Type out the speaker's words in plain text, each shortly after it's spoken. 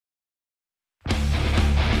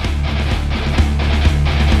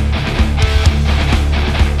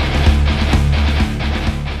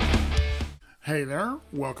Hey there,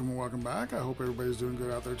 welcome and welcome back. I hope everybody's doing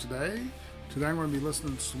good out there today. Today I'm going to be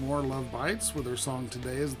listening to some more Love Bites with their song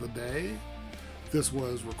Today is the Day. This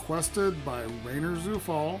was requested by Rainer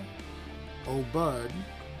Zufall, Oh Bud,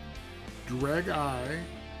 Dreg Eye,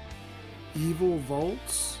 Evil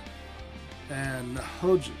Volts, and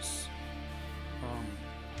Hodges.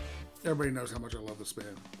 Everybody knows how much I love this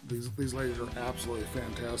band. These ladies are absolutely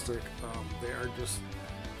fantastic. They are just,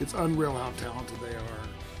 it's unreal how talented they are.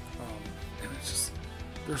 And it's just,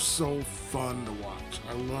 they're so fun to watch.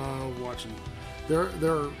 I love watching. Their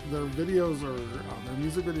videos are, their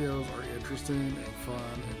music videos are interesting and fun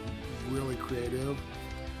and really creative.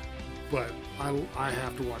 But I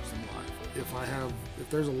have to watch them live. If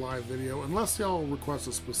there's a live video, unless y'all request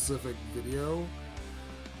a specific video,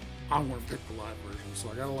 I'm going to pick the live version. So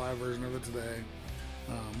I got a live version of it today,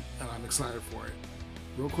 and I'm excited for it.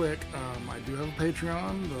 Real quick, I do have a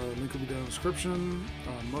Patreon. The link will be down in the description.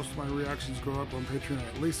 Most of my reactions go up on Patreon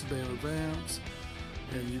at least a day in advance,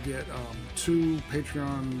 and you get 2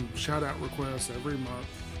 Patreon shout-out requests every month.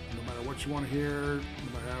 No matter what you want to hear,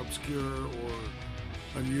 no matter how obscure or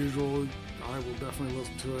unusual, I will definitely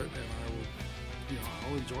listen to it, and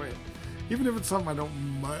I'll enjoy it. Even if it's something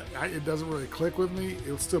it doesn't really click with me,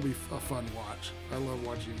 it'll still be a fun watch. I love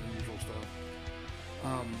watching unusual stuff.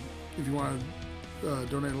 If you want to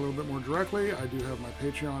donate a little bit more directly, I do have my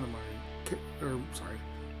Patreon and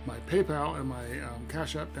my PayPal and my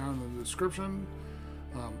Cash App down in the description.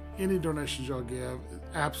 Any donations y'all give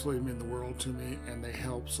absolutely mean the world to me, and they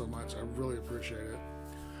help so much. I really appreciate it.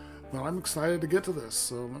 Well, I'm excited to get to this,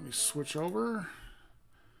 so let me switch over,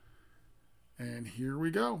 and here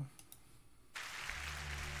we go.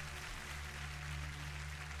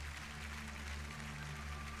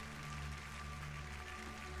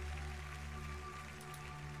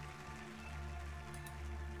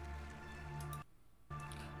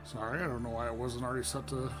 Sorry, I don't know why it wasn't already set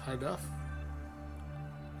to high def.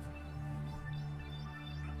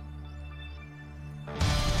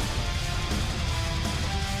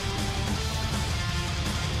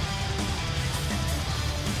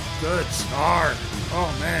 Good start.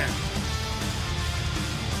 Oh, man.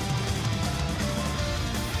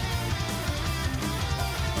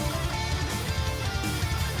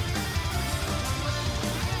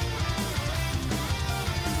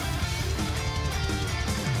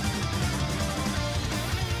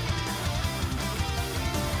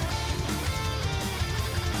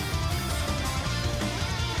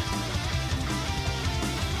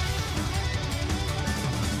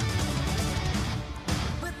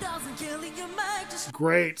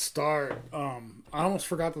 Great start. I almost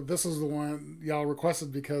forgot that this is the one y'all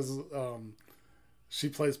requested because she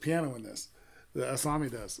plays piano in this. The Asami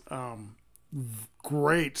does.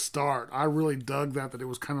 Great start. I really dug that it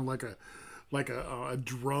was kind of like a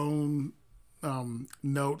drone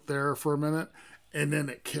note there for a minute, and then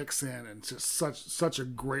it kicks in, and it's just such a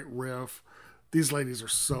great riff. These ladies are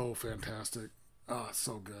so fantastic. Oh,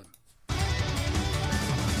 so good.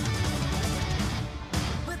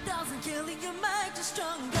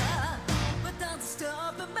 Stronger, but doesn't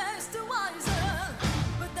stop and makes the wiser.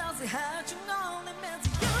 But doesn't hurt you only means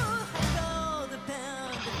you go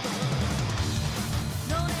dependable.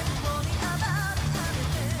 Don't ever worry about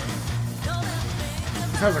anything. Don't ever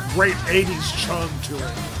think It has a great 80s chug to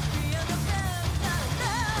it.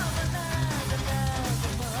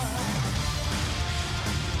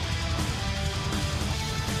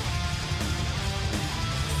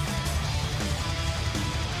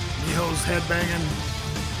 Miho's headbanging.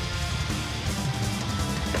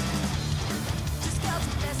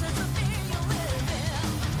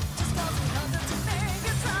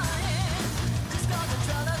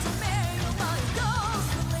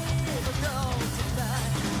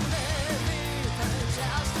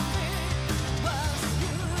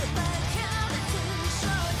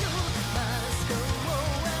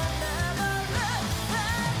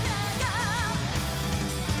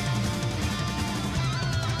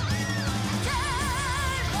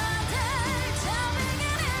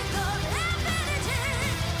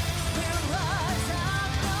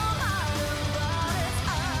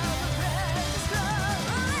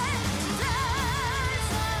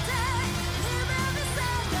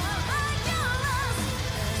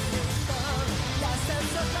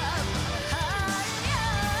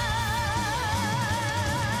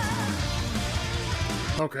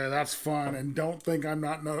 Okay, that's fun. And don't think I'm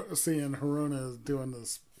not seeing Haruna doing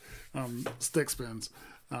this stick spins.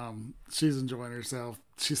 She's enjoying herself.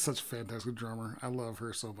 She's such a fantastic drummer. I love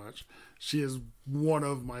her so much. She is one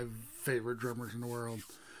of my favorite drummers in the world.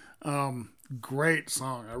 Great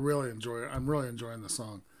song. I really enjoy it. I'm really enjoying the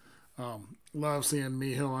song. Love seeing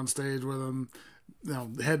Miho on stage with him.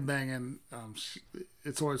 headbanging.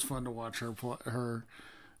 It's always fun to watch her play her.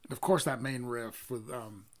 And of course, that main riff with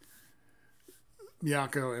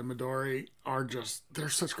Miyako and Midori are they're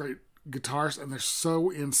such great guitarists, and they're so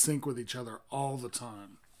in sync with each other all the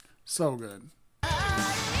time. So good.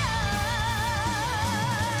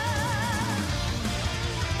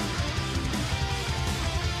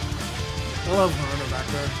 I love Murder back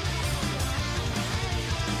there.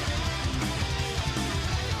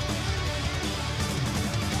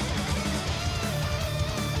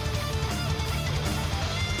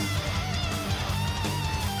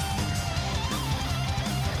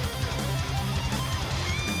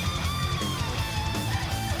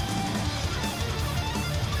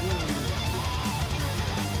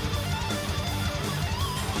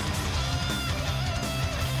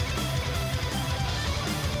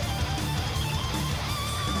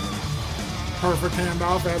 Perfect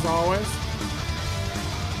handoff as always.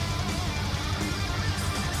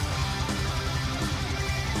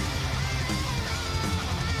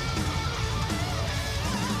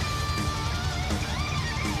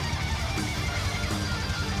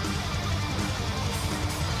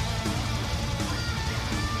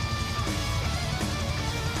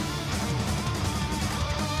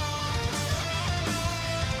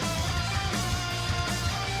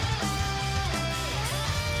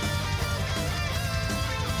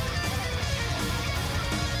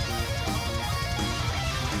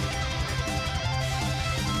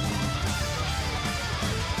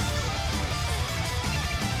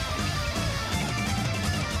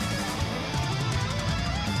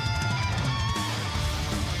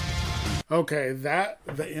 Okay,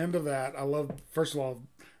 the end of that, I love. First of all,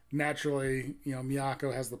 naturally,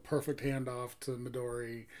 Miyako has the perfect handoff to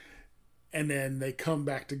Midori, and then they come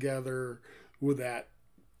back together with that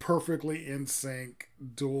perfectly in sync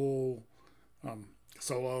dual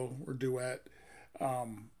solo or duet.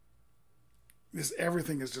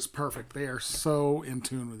 Everything is just perfect. They are so in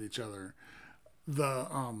tune with each other.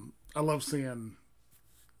 I love seeing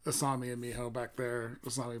Asami and Miho back there.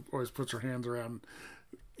 Asami always puts her hands around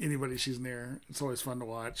anybody she's near. It's always fun to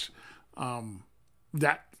watch.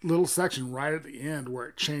 That little section right at the end where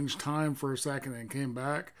it changed time for a second and came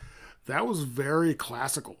back, that was very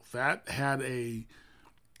classical. That had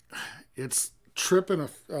it's tripping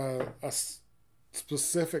a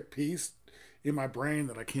specific piece in my brain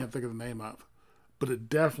that I can't think of the name of, but it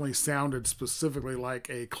definitely sounded specifically like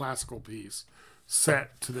a classical piece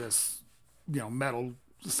set to this metal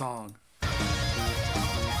song.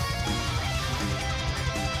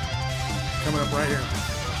 Coming up right here.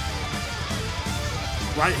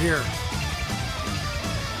 Right here.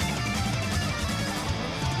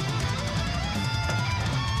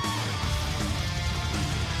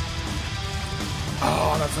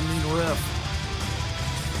 Oh, that's a mean riff.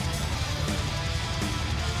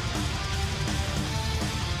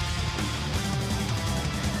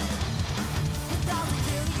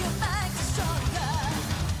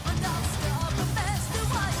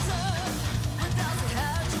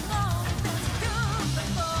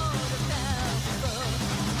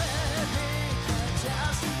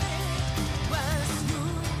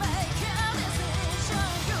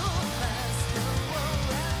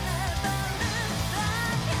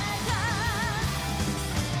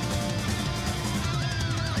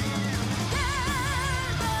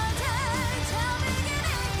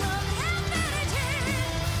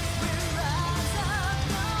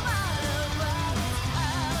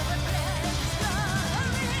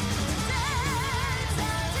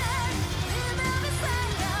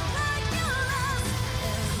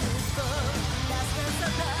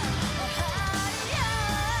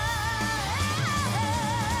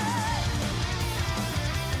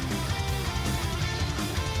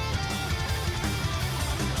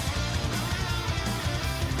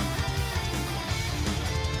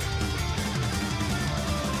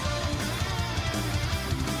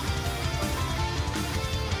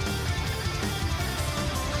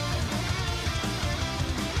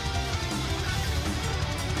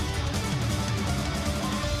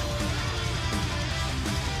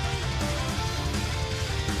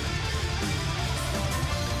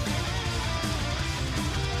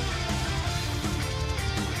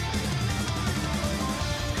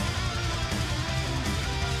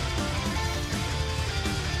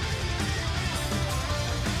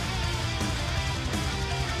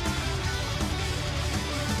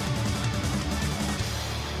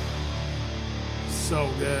 So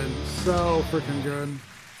good. So freaking good.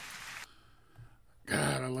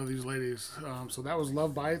 God, I love these ladies. So that was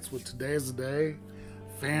Love Bites with Today is the Day.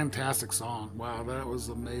 Fantastic song. Wow, that was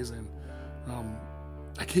amazing.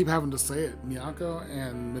 I keep having to say it. Miyako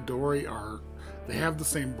and Midori are they have the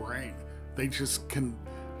same brain. They just can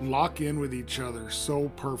lock in with each other so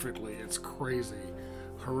perfectly. It's crazy.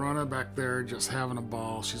 Haruna back there just having a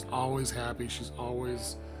ball. She's always happy. She's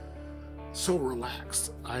always so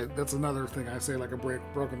relaxed. That's another thing I say, like a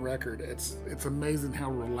broken record. It's amazing how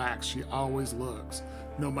relaxed she always looks,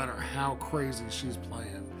 no matter how crazy she's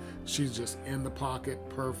playing. She's just in the pocket,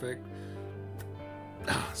 perfect.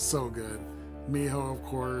 So good. Miho, of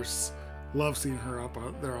course. Love seeing her up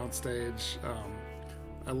there on stage.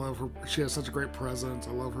 I love her. She has such a great presence.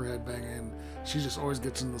 I love her head banging. She just always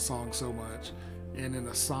gets into the song so much. And in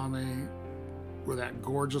Asami, with that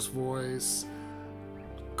gorgeous voice,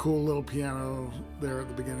 cool little piano there at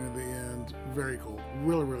the beginning and the end. Very cool.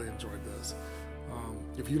 Really, really enjoyed this.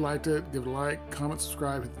 If you liked it, give it a like, comment,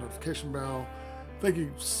 subscribe, hit the notification bell. Thank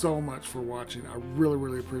you so much for watching. I really,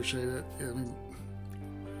 really appreciate it. I mean,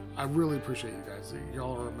 I really appreciate you guys.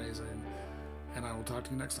 Y'all are amazing. And I will talk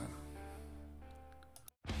to you next time.